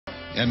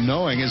and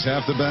knowing is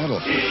half the battle.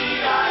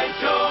 G.I.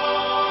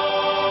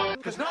 Joe!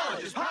 Because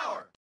knowledge is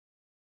power!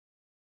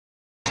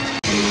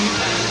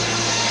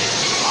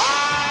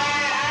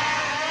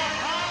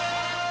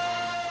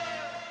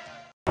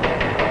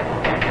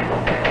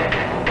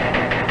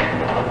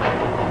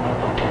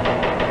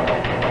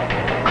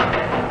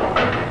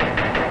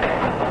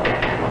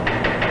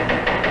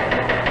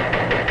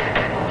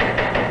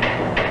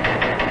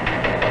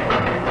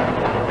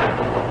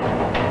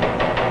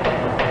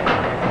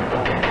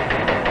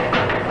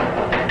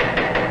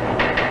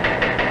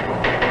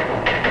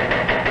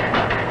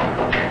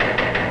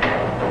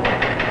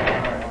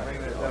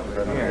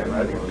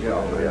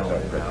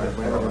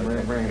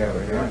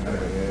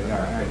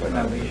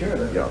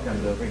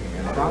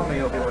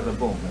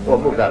 Well,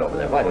 move that over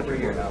there. Why don't you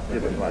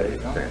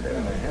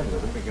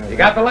You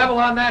got the level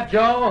on that,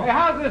 Joe? Hey,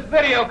 how's this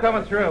video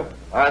coming through?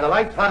 Are the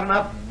lights hot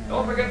enough?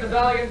 Don't forget the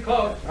dolly and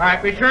close. All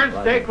right, be sure and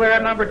stay clear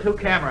of number 2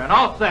 camera, and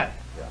all set.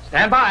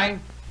 Stand by.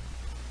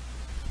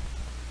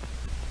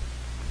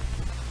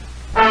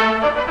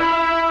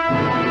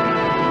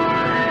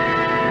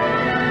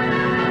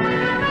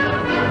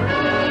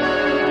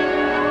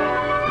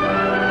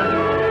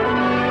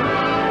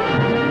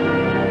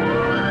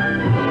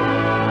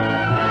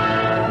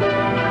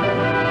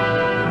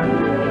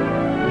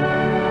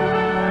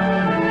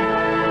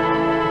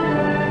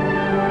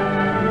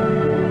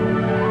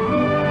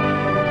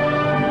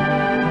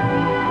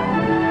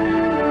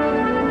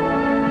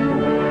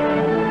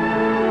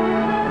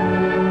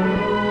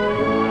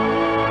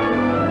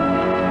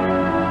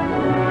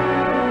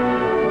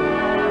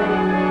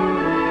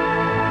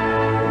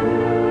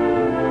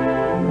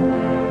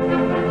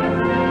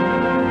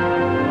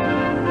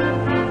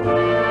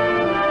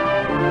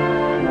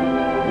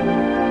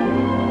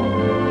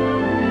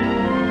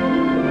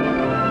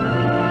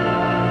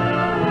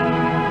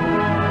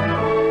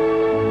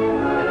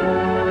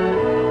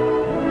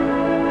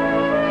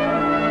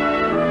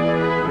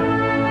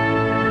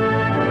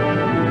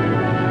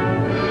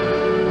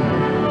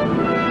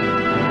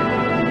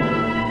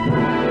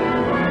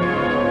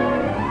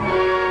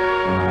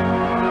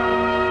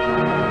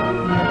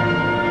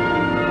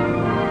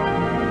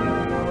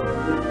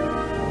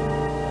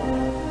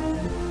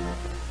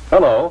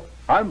 Hello,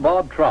 I'm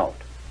Bob Trout.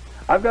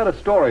 I've got a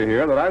story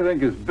here that I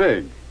think is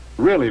big,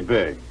 really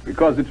big,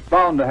 because it's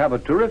bound to have a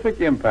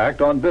terrific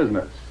impact on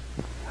business.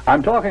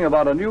 I'm talking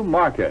about a new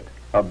market,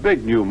 a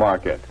big new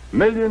market,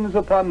 millions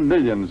upon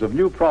millions of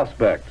new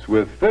prospects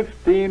with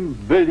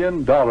 $15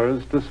 billion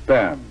to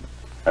spend.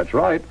 That's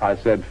right, I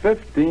said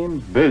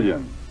 $15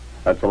 billion.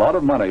 That's a lot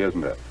of money,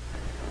 isn't it?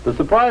 The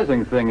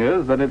surprising thing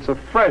is that it's a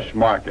fresh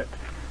market,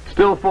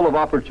 still full of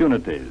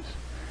opportunities.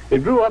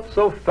 It grew up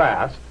so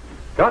fast,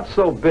 got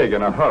so big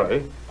in a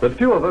hurry, that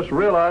few of us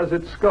realize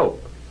its scope.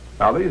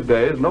 Now, these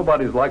days,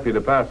 nobody's likely to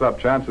pass up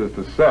chances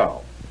to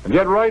sell. And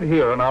yet right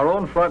here in our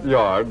own front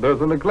yard,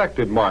 there's a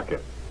neglected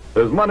market.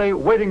 There's money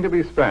waiting to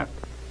be spent.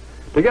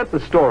 To get the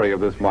story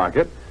of this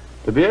market,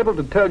 to be able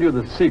to tell you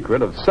the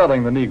secret of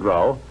selling the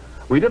Negro,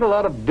 we did a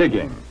lot of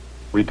digging.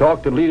 We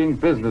talked to leading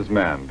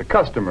businessmen, to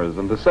customers,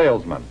 and to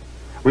salesmen.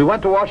 We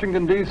went to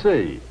Washington,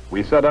 D.C.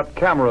 We set up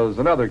cameras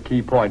and other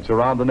key points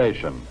around the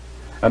nation.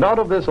 And out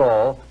of this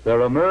all, there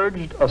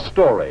emerged a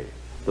story,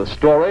 the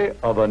story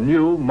of a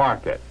new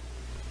market.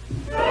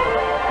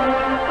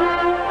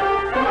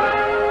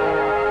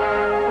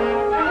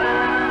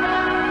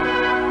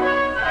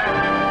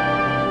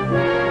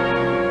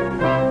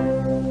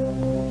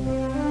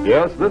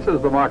 Yes, this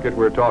is the market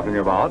we're talking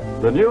about,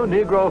 the new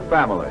Negro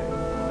family.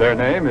 Their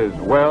name is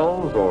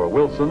Wells or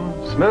Wilson,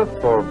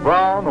 Smith or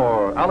Brown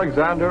or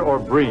Alexander or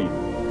Breen.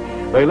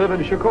 They live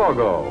in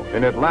Chicago,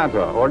 in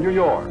Atlanta or New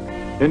York,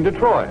 in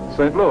Detroit,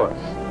 St. Louis,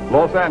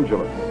 Los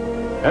Angeles,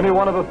 any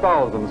one of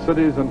 1,000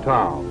 cities and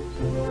towns.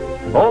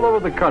 All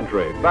over the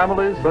country,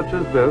 families such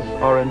as this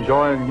are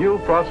enjoying new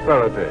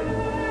prosperity.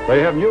 They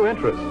have new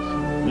interests,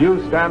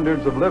 new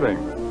standards of living,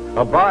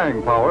 a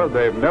buying power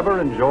they've never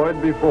enjoyed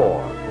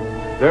before.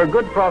 They're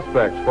good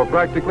prospects for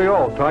practically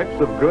all types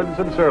of goods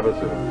and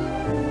services.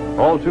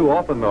 All too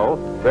often, though,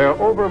 they're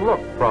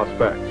overlooked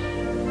prospects.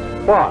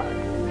 Why?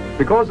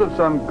 Because of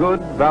some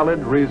good, valid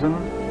reason?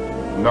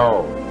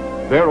 No.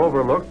 They're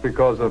overlooked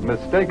because of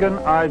mistaken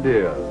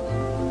ideas,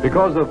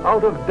 because of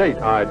out-of-date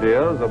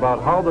ideas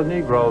about how the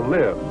Negro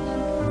lives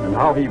and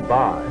how he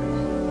buys.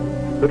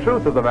 The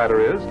truth of the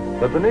matter is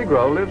that the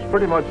Negro lives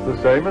pretty much the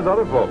same as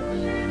other folks.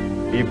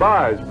 He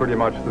buys pretty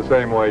much the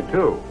same way,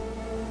 too.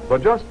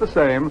 But just the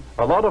same,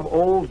 a lot of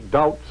old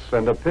doubts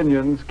and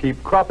opinions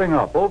keep cropping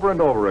up over and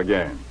over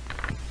again.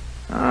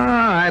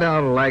 I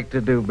don't like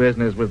to do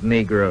business with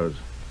Negroes.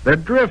 They're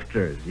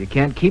drifters. You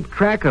can't keep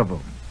track of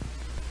them.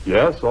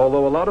 Yes,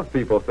 although a lot of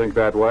people think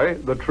that way,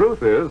 the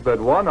truth is that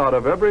 1 out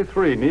of every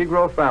 3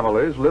 Negro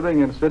families living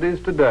in cities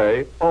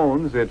today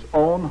owns its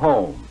own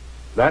home.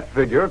 That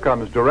figure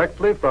comes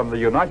directly from the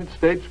United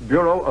States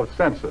Bureau of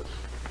Census.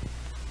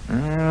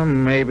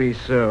 Maybe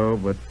so,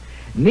 but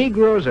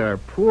Negroes are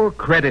poor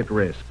credit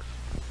risks.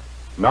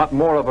 Not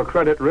more of a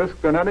credit risk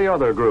than any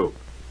other group.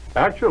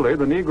 Actually,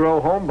 the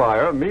Negro home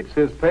buyer meets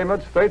his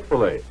payments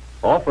faithfully,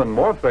 often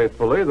more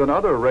faithfully than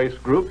other race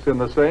groups in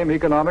the same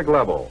economic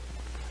level.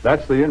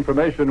 That's the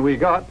information we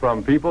got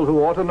from people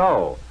who ought to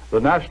know,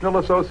 the National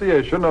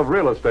Association of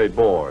Real Estate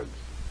Boards.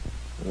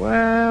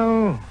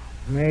 Well,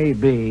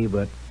 maybe,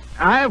 but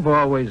I've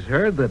always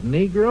heard that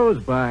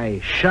Negroes buy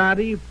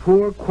shoddy,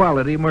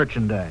 poor-quality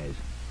merchandise.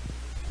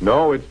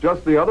 No, it's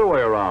just the other way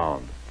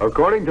around.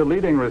 According to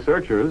leading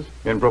researchers,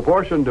 in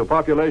proportion to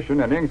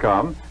population and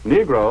income,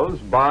 Negroes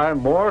buy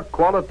more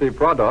quality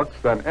products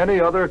than any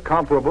other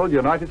comparable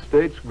United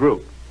States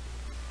group.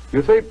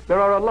 You see,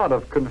 there are a lot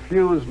of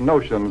confused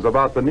notions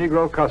about the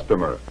Negro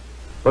customer.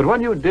 But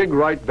when you dig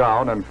right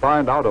down and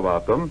find out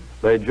about them,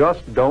 they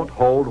just don't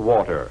hold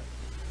water.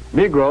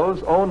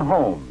 Negroes own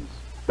homes.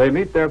 They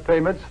meet their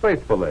payments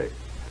faithfully.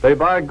 They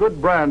buy good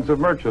brands of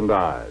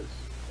merchandise.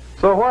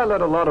 So why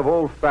let a lot of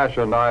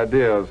old-fashioned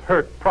ideas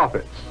hurt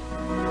profits?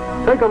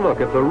 Take a look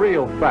at the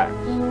real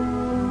facts.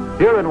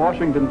 Here in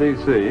Washington,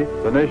 D.C.,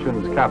 the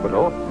nation's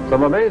capital,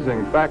 some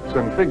amazing facts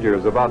and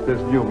figures about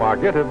this new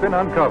market have been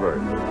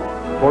uncovered.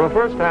 For a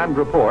first-hand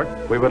report,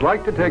 we would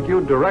like to take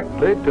you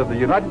directly to the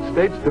United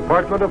States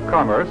Department of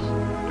Commerce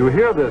to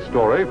hear this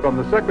story from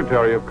the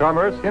Secretary of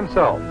Commerce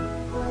himself.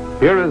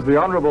 Here is the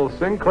Honorable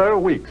Sinclair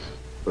Weeks,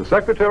 the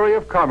Secretary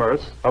of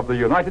Commerce of the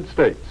United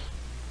States.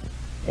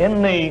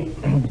 In the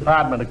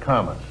Department of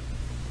Commerce,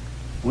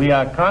 we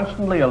are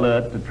constantly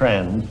alert to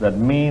trends that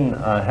mean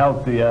a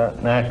healthier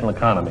national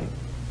economy,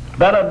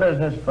 better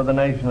business for the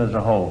nation as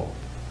a whole.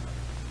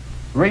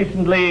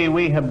 Recently,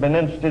 we have been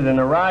interested in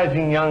a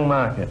rising young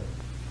market,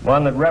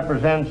 one that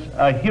represents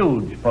a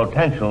huge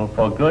potential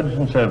for goods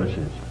and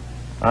services.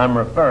 I'm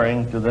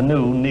referring to the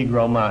new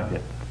Negro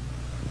market.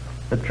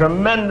 The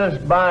tremendous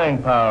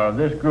buying power of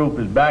this group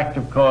is backed,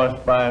 of course,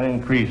 by an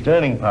increased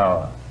earning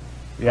power.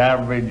 The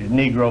average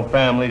Negro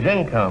family's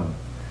income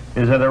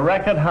is at a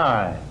record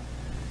high.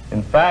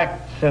 In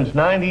fact, since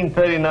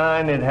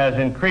 1939, it has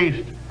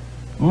increased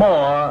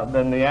more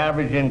than the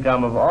average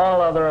income of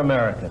all other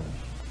Americans.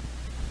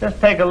 Just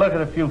take a look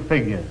at a few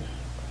figures.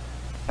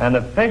 An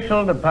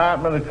official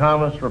Department of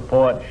Commerce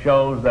report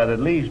shows that at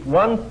least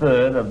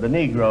 1/3 of the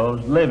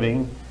Negroes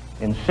living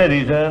in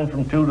cities earn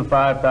from $2,000 to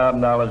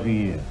 $5,000 a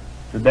year.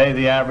 Today,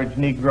 the average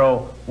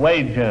Negro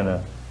wage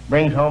earner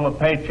brings home a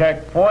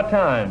paycheck 4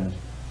 times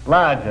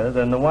larger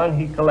than the one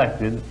he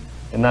collected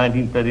in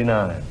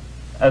 1939.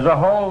 As a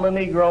whole, the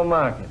Negro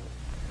market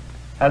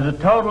has a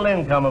total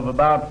income of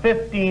about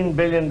 $15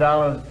 billion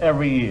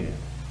every year.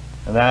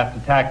 And after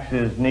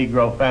taxes,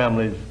 Negro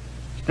families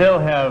still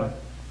have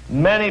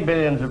many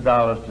billions of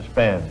dollars to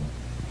spend.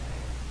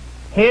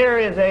 Here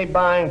is a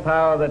buying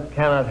power that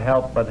cannot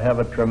help but have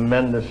a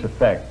tremendous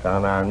effect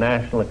on our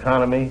national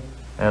economy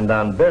and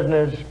on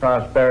business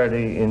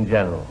prosperity in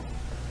general.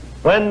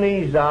 When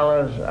these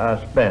dollars are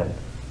spent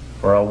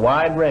for a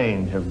wide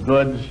range of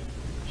goods,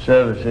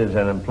 services,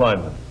 and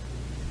employment,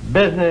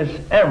 business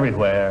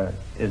everywhere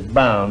is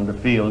bound to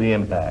feel the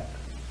impact.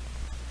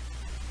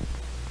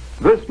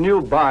 This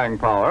new buying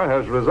power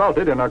has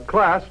resulted in a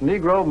class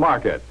Negro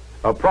market,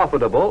 a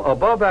profitable,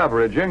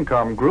 above-average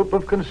income group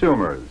of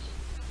consumers.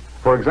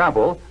 For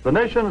example, the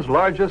nation's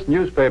largest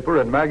newspaper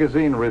and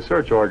magazine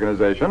research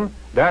organization,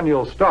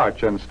 Daniel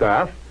Starch and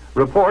Staff,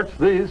 reports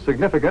these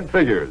significant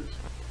figures.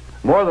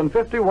 More than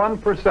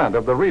 51%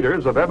 of the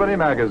readers of Ebony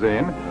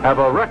magazine have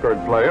a record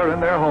player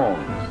in their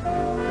homes.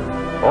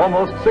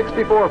 Almost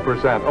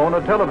 64% own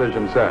a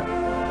television set.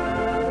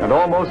 And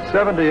almost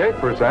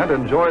 78%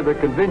 enjoy the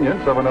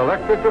convenience of an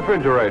electric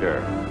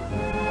refrigerator.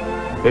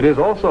 It is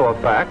also a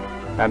fact,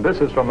 and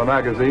this is from the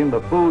magazine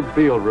The Food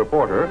Field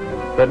Reporter,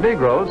 that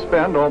Negroes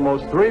spend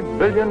almost $3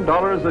 billion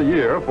a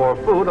year for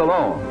food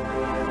alone.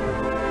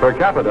 Per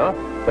capita,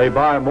 they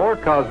buy more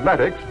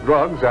cosmetics,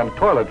 drugs, and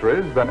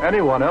toiletries than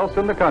anyone else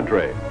in the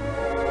country.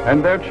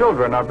 And their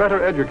children are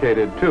better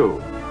educated,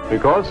 too,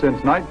 because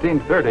since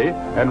 1930,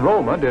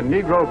 enrollment in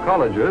Negro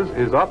colleges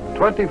is up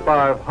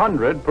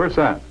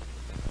 2,500%.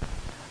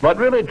 But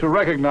really, to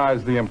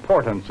recognize the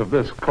importance of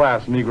this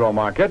class Negro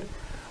market,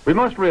 we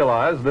must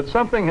realize that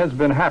something has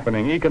been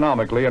happening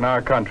economically in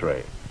our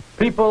country.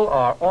 People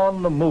are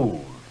on the move.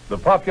 The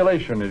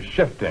population is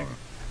shifting.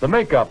 The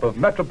makeup of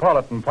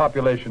metropolitan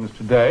populations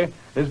today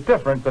is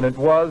different than it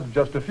was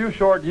just a few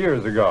short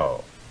years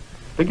ago.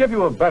 To give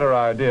you a better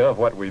idea of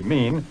what we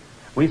mean,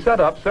 we set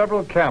up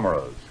several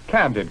cameras,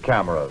 candid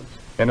cameras,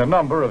 in a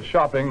number of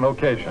shopping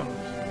locations.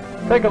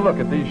 Take a look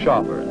at these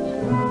shoppers.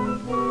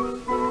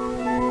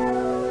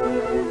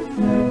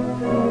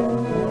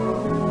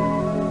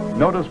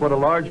 Notice what a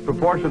large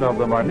proportion of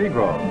them are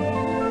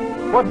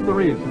Negroes. What's the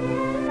reason?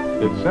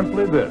 It's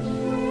simply this.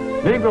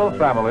 Negro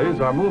families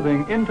are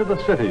moving into the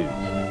cities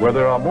where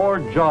there are more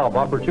job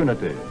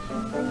opportunities.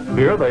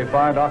 Here they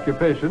find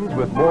occupations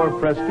with more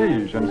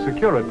prestige and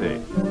security,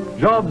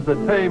 jobs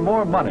that pay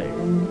more money.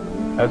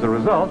 As a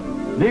result,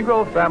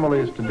 Negro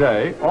families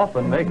today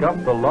often make up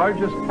the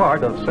largest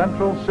part of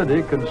Central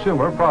City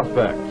consumer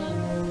prospects.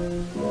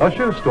 A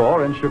shoe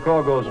store in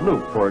Chicago's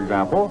Loop, for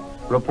example,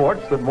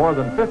 reports that more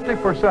than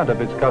 50%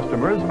 of its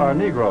customers are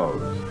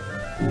Negroes.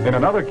 In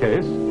another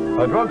case,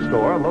 a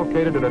drugstore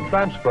located at a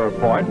transfer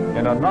point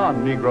in a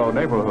non-Negro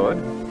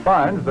neighborhood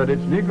finds that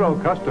its Negro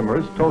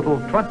customers total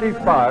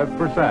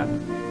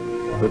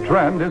 25%. The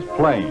trend is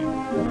plain.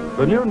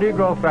 The new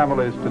Negro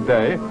families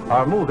today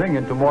are moving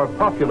into more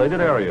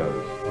populated areas,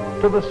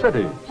 to the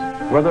cities,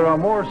 where there are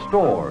more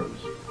stores,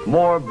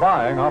 more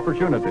buying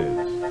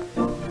opportunities.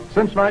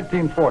 Since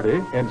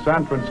 1940, in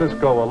San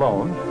Francisco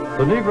alone,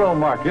 the Negro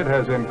market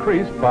has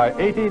increased by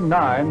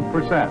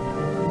 89%.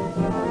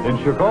 In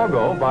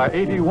Chicago, by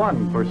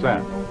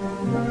 81%.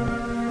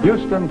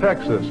 Houston,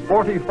 Texas,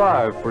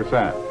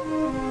 45%.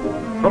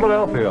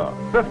 Philadelphia,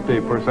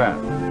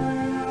 50%.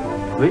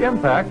 The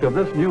impact of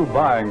this new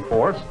buying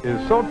force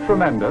is so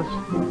tremendous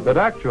that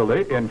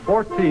actually in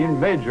 14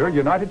 major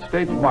United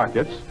States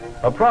markets,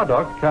 a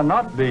product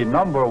cannot be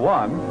number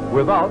one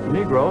without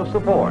Negro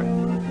support.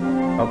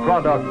 A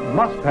product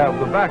must have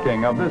the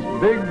backing of this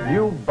big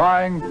new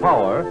buying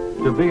power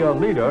to be a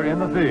leader in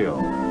the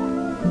field.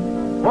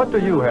 What do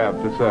you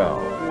have to sell?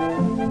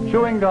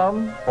 Chewing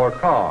gum or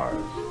cars?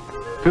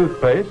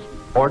 Toothpaste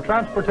or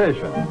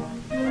transportation?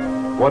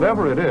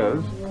 Whatever it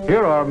is,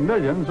 here are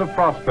millions of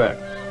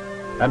prospects.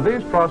 And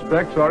these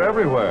prospects are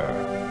everywhere.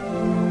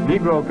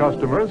 Negro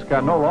customers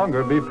can no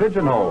longer be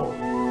pigeonholed.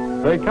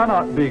 They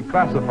cannot be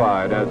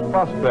classified as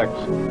prospects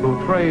who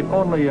trade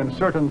only in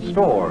certain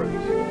stores,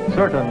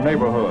 certain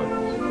neighborhoods.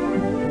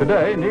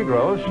 Today,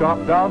 Negroes shop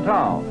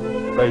downtown.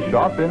 They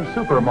shop in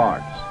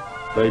supermarkets.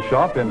 They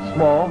shop in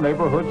small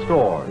neighborhood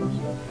stores.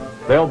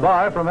 They'll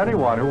buy from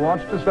anyone who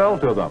wants to sell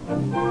to them.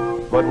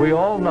 But we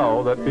all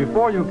know that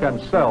before you can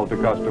sell to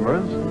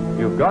customers,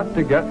 you've got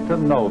to get to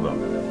know them.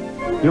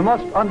 You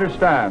must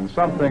understand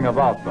something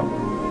about them.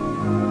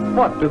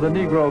 What do the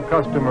Negro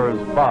customers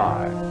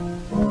buy?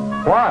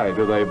 Why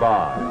do they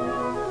buy?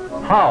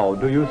 How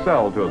do you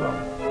sell to them?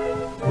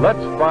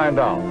 Let's find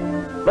out.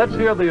 Let's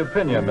hear the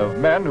opinion of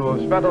men who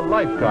have spent a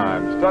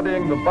lifetime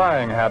studying the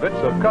buying habits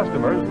of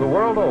customers the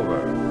world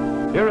over.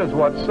 Here is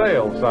what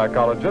sales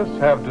psychologists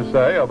have to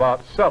say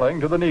about selling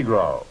to the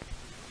Negro.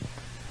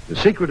 The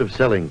secret of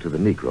selling to the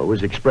Negro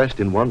is expressed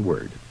in one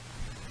word.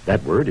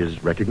 That word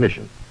is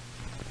recognition.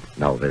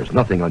 Now, there's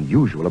nothing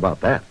unusual about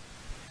that.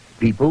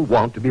 People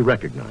want to be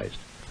recognized.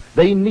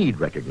 They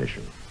need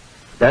recognition.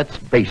 That's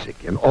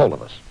basic in all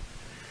of us.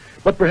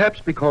 But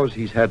perhaps because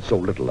he's had so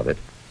little of it,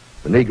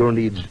 the Negro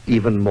needs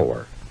even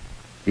more.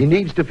 He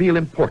needs to feel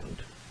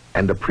important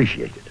and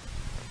appreciated.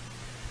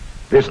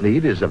 This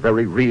need is a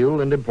very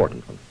real and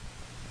important one.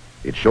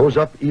 It shows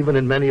up even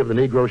in many of the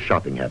Negro's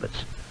shopping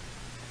habits.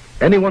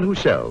 Anyone who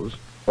sells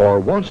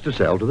or wants to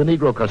sell to the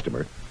Negro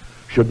customer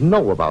should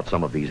know about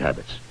some of these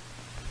habits.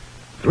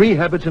 3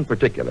 habits in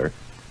particular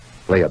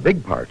play a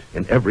big part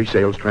in every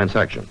sales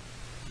transaction.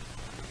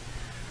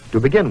 To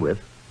begin with,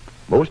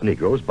 most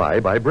Negroes buy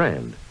by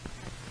brand.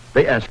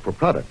 They ask for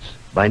products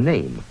by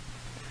name.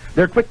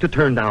 They're quick to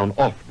turn down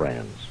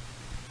off-brands.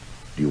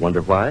 Do you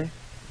wonder why?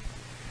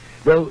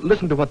 Well,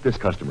 listen to what this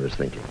customer is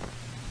thinking.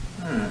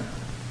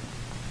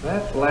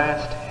 That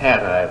last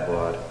hat I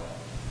bought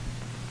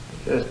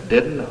just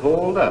didn't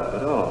hold up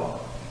at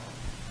all.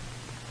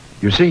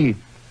 You see,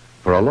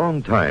 for a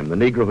long time, the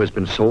Negro has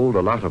been sold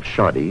a lot of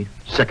shoddy,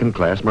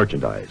 second-class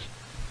merchandise.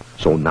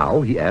 So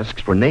now he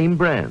asks for name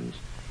brands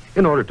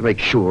in order to make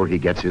sure he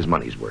gets his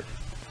money's worth.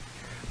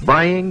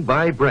 Buying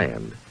by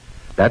brand,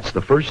 that's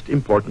the first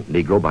important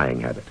Negro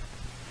buying habit.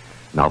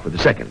 Now for the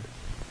second.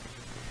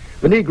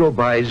 The Negro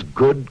buys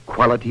good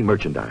quality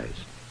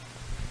merchandise.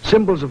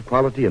 Symbols of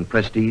quality and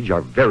prestige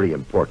are very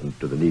important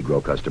to the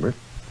Negro customer.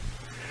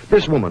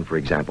 This woman, for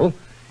example,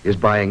 is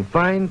buying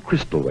fine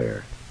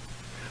crystalware.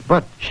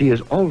 But she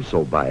is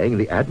also buying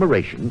the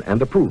admiration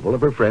and approval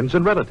of her friends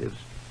and relatives.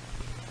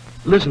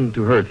 Listen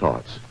to her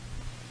thoughts.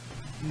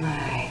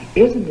 My,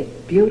 isn't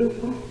it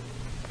beautiful?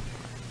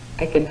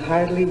 I can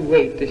hardly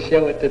wait to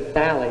show it to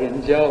Sally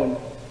and Joan.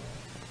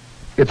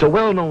 It's a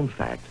well-known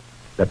fact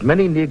that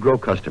many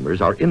Negro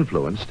customers are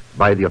influenced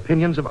by the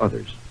opinions of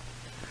others.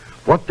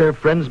 What their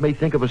friends may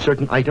think of a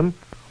certain item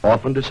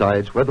often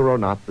decides whether or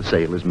not the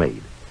sale is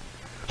made.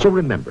 So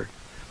remember,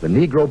 the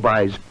Negro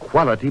buys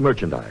quality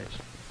merchandise.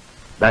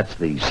 That's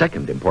the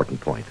second important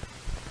point.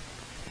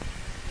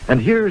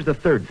 And here's the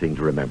third thing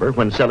to remember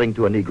when selling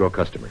to a Negro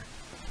customer.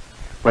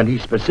 When he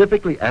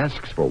specifically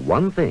asks for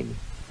one thing,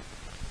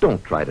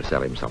 don't try to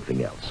sell him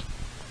something else.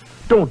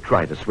 Don't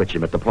try to switch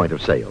him at the point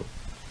of sale.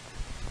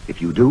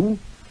 If you do,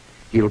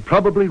 he'll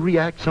probably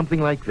react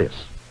something like this.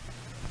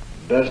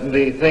 Doesn't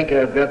he think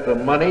I've got the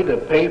money to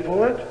pay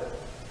for it?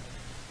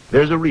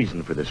 There's a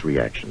reason for this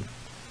reaction.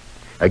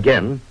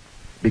 Again,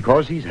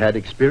 because he's had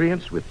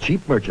experience with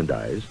cheap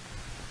merchandise,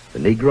 the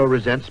Negro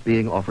resents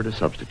being offered a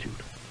substitute.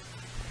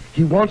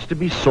 He wants to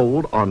be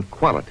sold on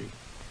quality,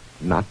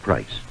 not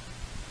price.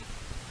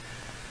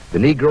 The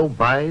Negro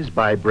buys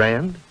by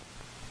brand,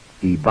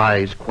 he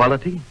buys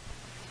quality,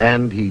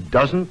 and he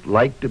doesn't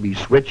like to be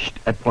switched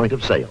at point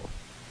of sale.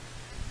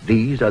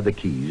 These are the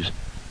keys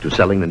to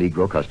selling the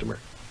Negro customer.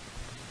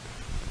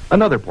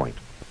 Another point.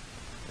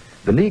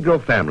 The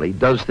Negro family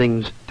does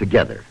things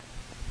together,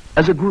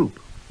 as a group.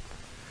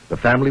 The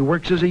family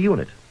works as a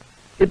unit.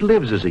 It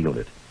lives as a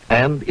unit.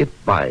 And it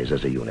buys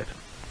as a unit.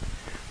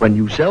 When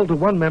you sell to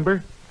one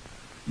member,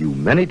 you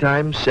many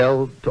times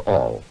sell to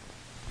all.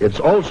 It's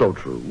also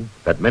true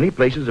that many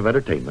places of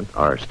entertainment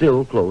are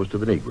still closed to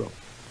the Negro.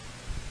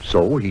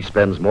 So he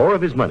spends more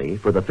of his money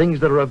for the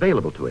things that are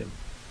available to him,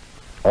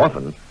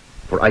 often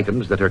for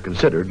items that are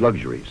considered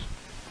luxuries.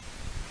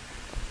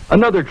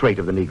 Another trait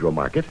of the Negro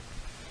market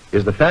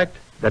is the fact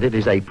that it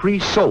is a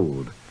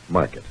pre-sold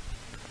market.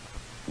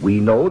 We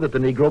know that the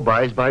Negro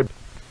buys by,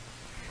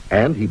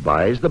 and he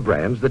buys the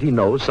brands that he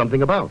knows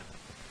something about.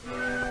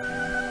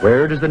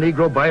 Where does the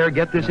Negro buyer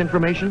get this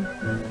information?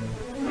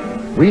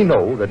 We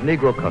know that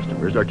Negro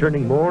customers are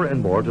turning more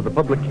and more to the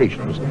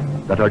publications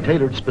that are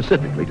tailored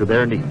specifically to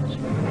their needs,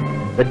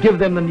 that give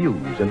them the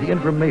news and the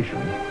information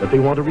that they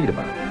want to read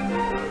about.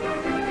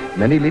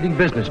 Many leading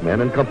businessmen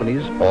and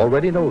companies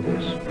already know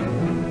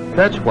this.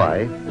 That's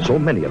why so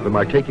many of them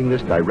are taking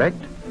this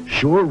direct,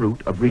 sure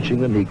route of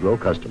reaching the Negro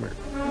customer.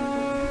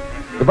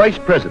 The vice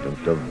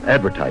president of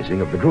advertising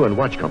of the Gruen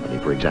Watch Company,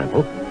 for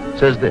example,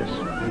 says this.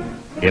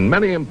 In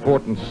many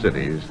important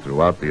cities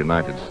throughout the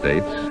United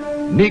States,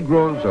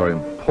 Negroes are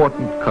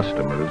important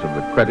customers of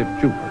the credit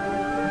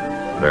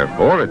jeweler.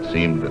 Therefore, it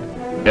seemed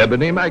that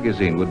Ebony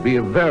magazine would be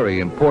a very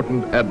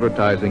important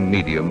advertising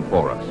medium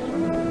for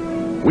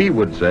us. We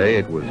would say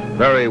it was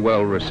very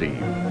well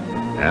received,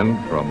 and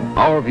from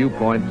our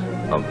viewpoint,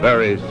 a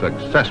very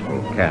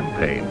successful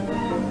campaign.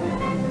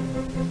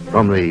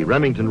 From the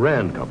Remington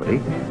Rand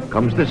Company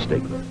comes this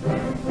statement.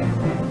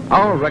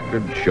 Our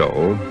records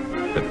show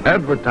that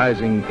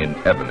advertising in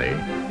Ebony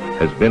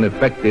has been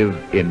effective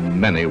in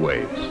many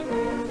ways.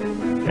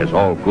 As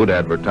all good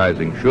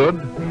advertising should,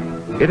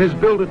 it has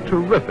built a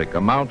terrific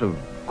amount of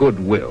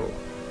goodwill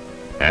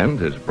and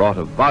has brought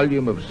a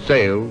volume of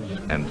sales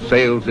and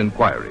sales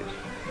inquiries.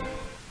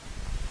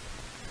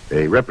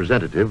 A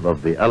representative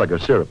of the Alaga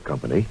Syrup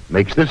Company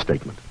makes this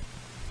statement.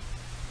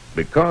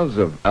 Because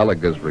of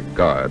Alaga's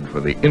regard for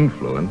the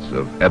influence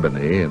of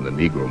Ebony in the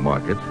Negro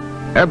market,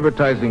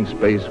 advertising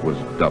space was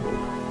doubled.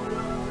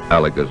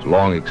 Alaga's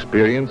long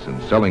experience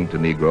in selling to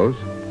Negroes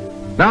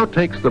now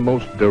takes the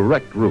most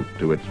direct route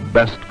to its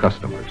best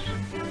customers,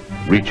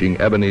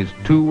 reaching Ebony's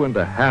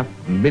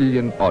 2.5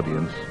 million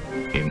audience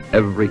in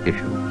every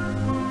issue.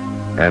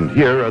 And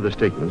here are the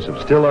statements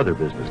of still other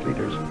business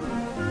leaders.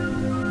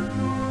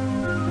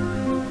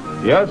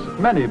 Yes,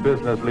 many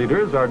business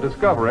leaders are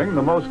discovering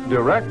the most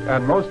direct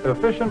and most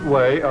efficient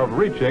way of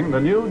reaching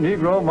the new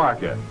Negro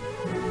market.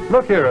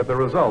 Look here at the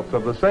results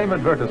of the same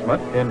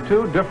advertisement in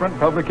two different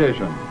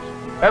publications,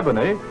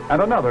 Ebony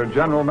and another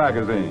general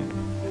magazine.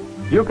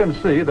 You can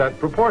see that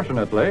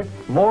proportionately,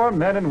 more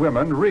men and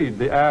women read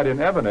the ad in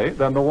Ebony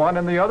than the one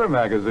in the other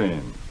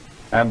magazine.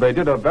 And they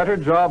did a better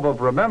job of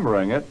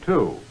remembering it,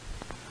 too.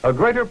 A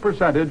greater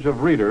percentage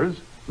of readers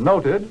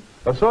noted,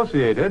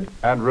 associated,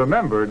 and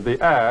remembered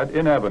the ad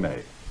in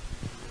Ebony.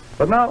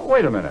 But now,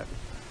 wait a minute.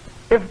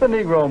 If the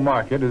Negro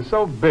market is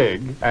so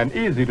big and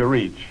easy to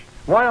reach,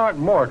 why aren't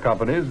more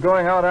companies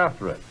going out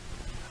after it?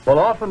 Well,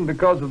 often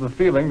because of the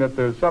feeling that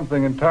there's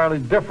something entirely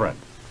different,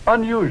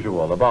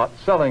 unusual about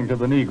selling to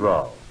the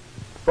Negro.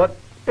 But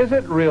is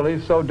it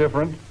really so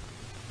different?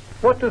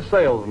 What do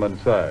salesmen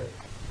say?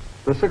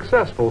 The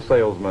successful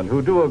salesmen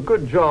who do a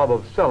good job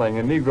of selling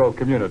in Negro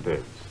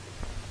communities.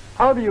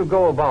 How do you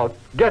go about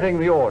getting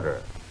the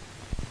order?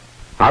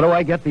 How do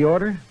I get the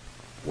order?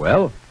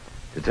 Well,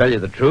 to tell you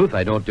the truth,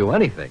 I don't do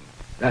anything.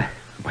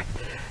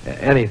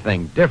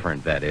 Anything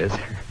different, that is.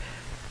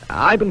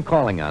 I've been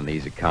calling on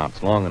these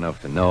accounts long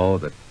enough to know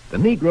that the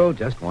Negro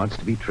just wants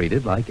to be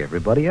treated like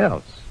everybody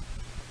else.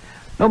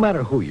 No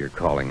matter who you're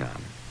calling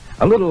on,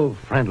 a little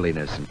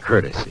friendliness and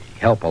courtesy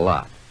help a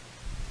lot.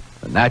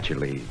 But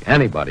naturally,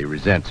 anybody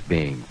resents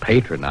being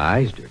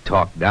patronized or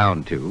talked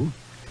down to.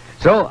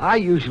 So I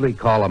usually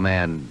call a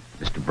man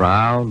Mr.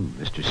 Brown,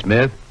 Mr.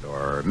 Smith,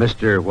 or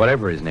Mr.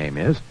 whatever his name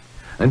is,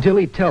 until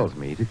he tells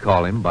me to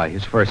call him by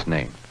his first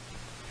name.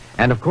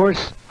 And of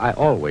course, I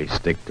always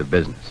stick to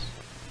business.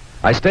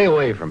 I stay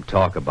away from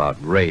talk about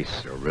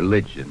race or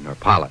religion or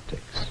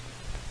politics.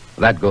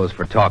 That goes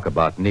for talk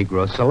about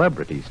Negro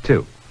celebrities,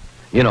 too.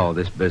 You know,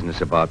 this business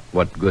about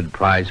what good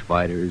prize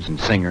fighters and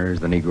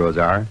singers the Negroes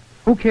are.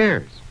 Who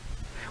cares?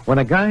 When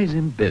a guy's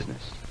in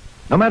business,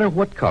 no matter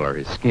what color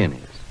his skin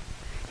is,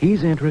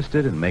 he's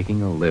interested in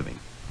making a living,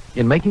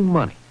 in making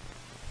money.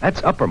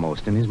 That's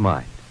uppermost in his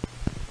mind.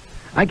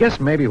 I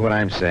guess maybe what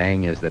I'm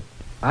saying is that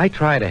I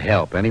try to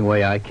help any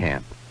way I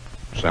can.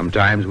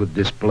 Sometimes with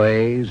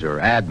displays or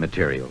ad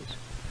materials,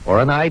 or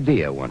an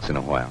idea once in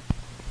a while.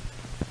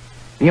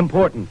 The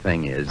important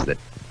thing is that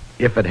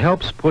if it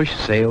helps push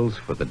sales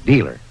for the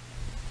dealer,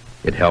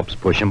 it helps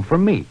push them for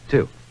me,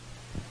 too.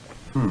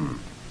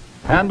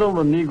 Handle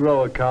the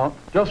Negro account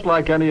just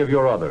like any of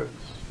your others.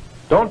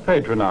 Don't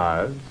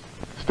patronize.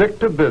 Stick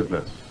to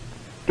business.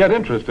 Get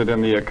interested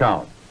in the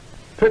account.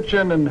 Pitch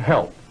in and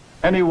help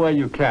any way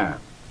you can.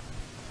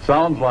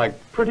 Sounds like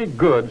pretty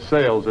good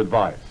sales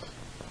advice.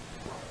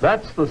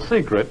 That's the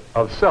secret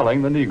of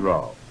selling the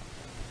Negro.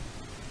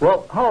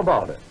 Well, how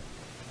about it?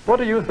 What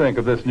do you think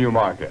of this new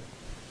market?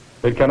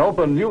 It can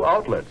open new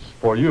outlets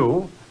for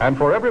you and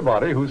for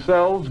everybody who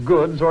sells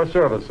goods or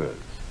services.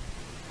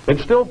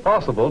 It's still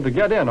possible to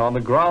get in on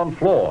the ground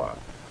floor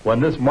when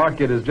this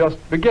market is just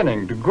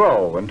beginning to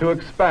grow and to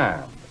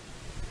expand.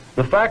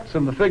 The facts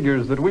and the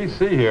figures that we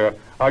see here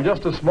are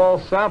just a small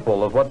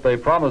sample of what they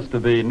promise to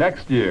be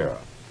next year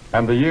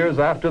and the years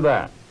after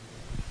that.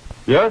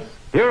 Yes,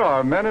 here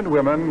are men and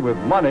women with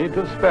money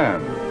to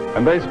spend,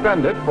 and they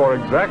spend it for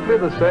exactly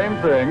the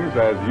same things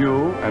as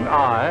you and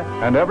I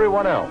and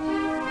everyone else.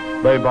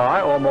 They buy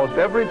almost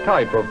every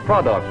type of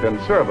product and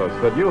service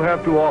that you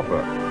have to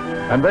offer,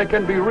 and they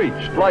can be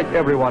reached like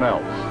everyone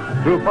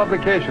else through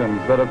publications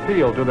that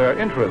appeal to their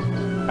interests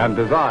and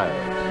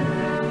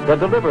desires, that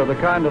deliver the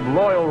kind of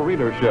loyal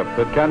readership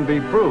that can be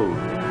proved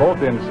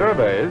both in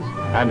surveys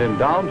and in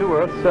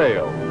down-to-earth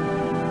sales.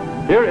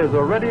 Here is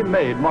a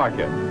ready-made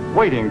market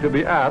waiting to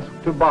be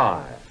asked to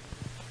buy.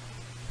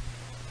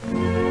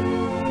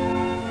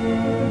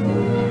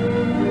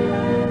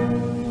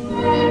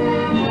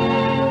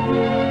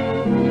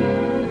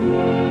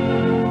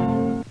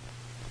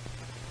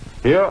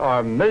 Here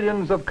are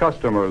millions of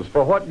customers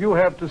for what you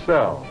have to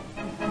sell.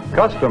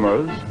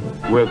 Customers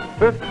with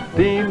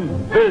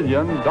 $15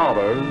 billion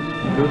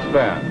to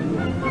spend.